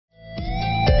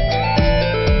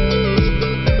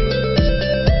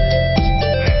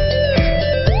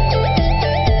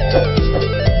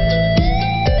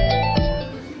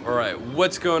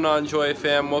What's going on, Joy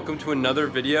fam? Welcome to another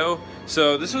video.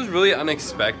 So this was really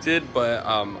unexpected, but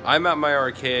I'm at my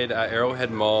arcade at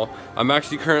Arrowhead Mall. I'm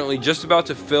actually currently just about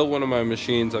to fill one of my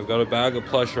machines. I've got a bag of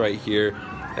plush right here,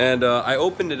 and I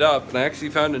opened it up and I actually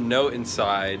found a note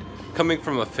inside coming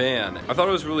from a fan. I thought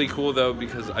it was really cool though,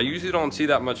 because I usually don't see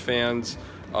that much fans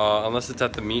unless it's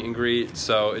at the meet and greet.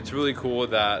 So it's really cool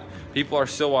that people are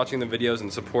still watching the videos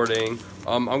and supporting.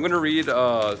 I'm gonna read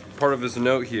part of his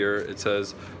note here. It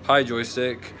says, "Hi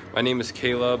Joystick, my name is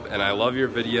Caleb and I love your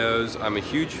videos. I'm a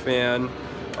huge fan."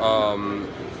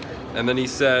 And then he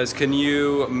says, "Can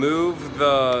you move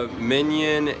the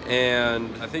minion?" And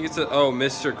I think it's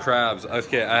Mr. Krabs.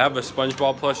 Okay, I have a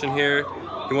SpongeBob plush in here.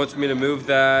 He wants me to move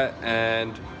that,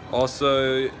 and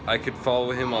also I could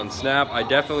follow him on Snap. I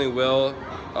definitely will.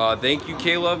 Thank you,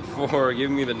 Caleb, for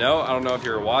giving me the note. I don't know if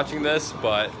you're watching this,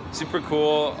 but super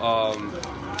cool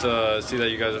to see that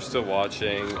you guys are still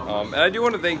watching. And I do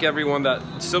want to thank everyone that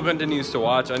still continues to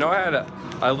watch. I know I had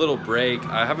a little break.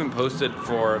 I haven't posted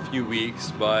for a few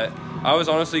weeks, but I was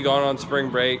honestly gone on spring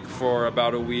break for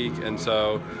about a week, and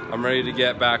so I'm ready to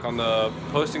get back on the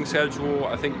posting schedule.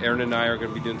 I think Aaron and I are going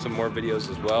to be doing some more videos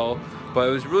as well. But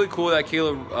it was really cool that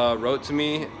Caleb wrote to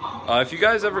me. If you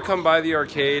guys ever come by the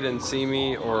arcade and see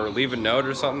me or leave a note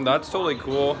or something, that's totally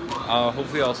cool.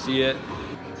 Hopefully I'll see it.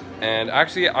 And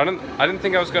actually, I didn't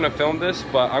think I was gonna film this,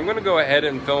 but I'm gonna go ahead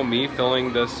and film me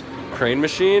filling this crane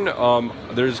machine.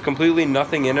 There's completely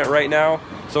nothing in it right now,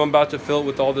 so I'm about to fill it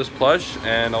with all this plush,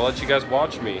 and I'll let you guys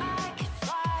watch me.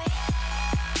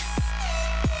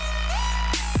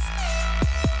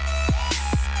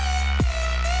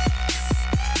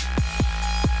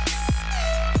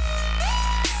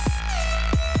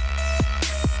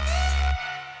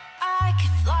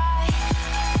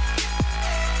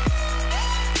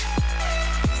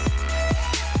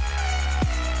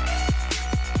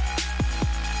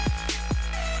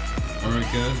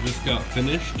 Alright guys, just got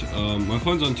finished. My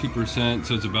phone's on 2%,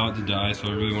 so it's about to die, so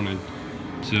I really wanted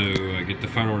to get the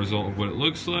final result of what it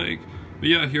looks like. But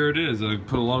yeah, here it is. I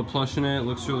put a lot of plush in it. It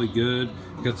looks really good.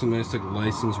 Got some nice like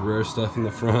licensed rare stuff in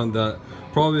the front that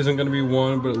probably isn't going to be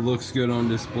one, but it looks good on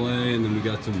display. And then we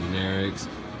got some generics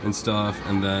and stuff.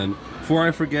 And then before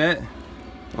I forget,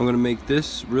 I'm going to make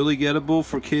this really gettable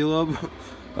for Caleb.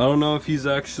 I don't know if he's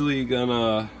actually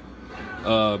gonna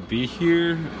be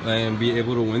here and be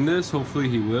able to win this. Hopefully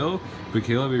he will. But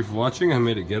Caleb, if you're watching, I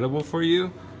made it gettable for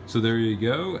you. So there you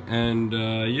go. And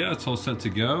yeah, it's all set to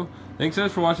go. Thanks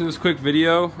guys for watching this quick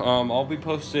video. I'll be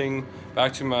posting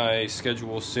back to my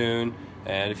schedule soon.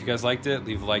 And if you guys liked it,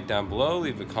 leave a like down below,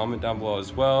 leave a comment down below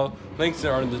as well. Links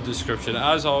are in the description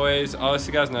as always. I'll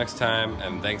see you guys next time,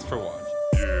 and thanks for watching.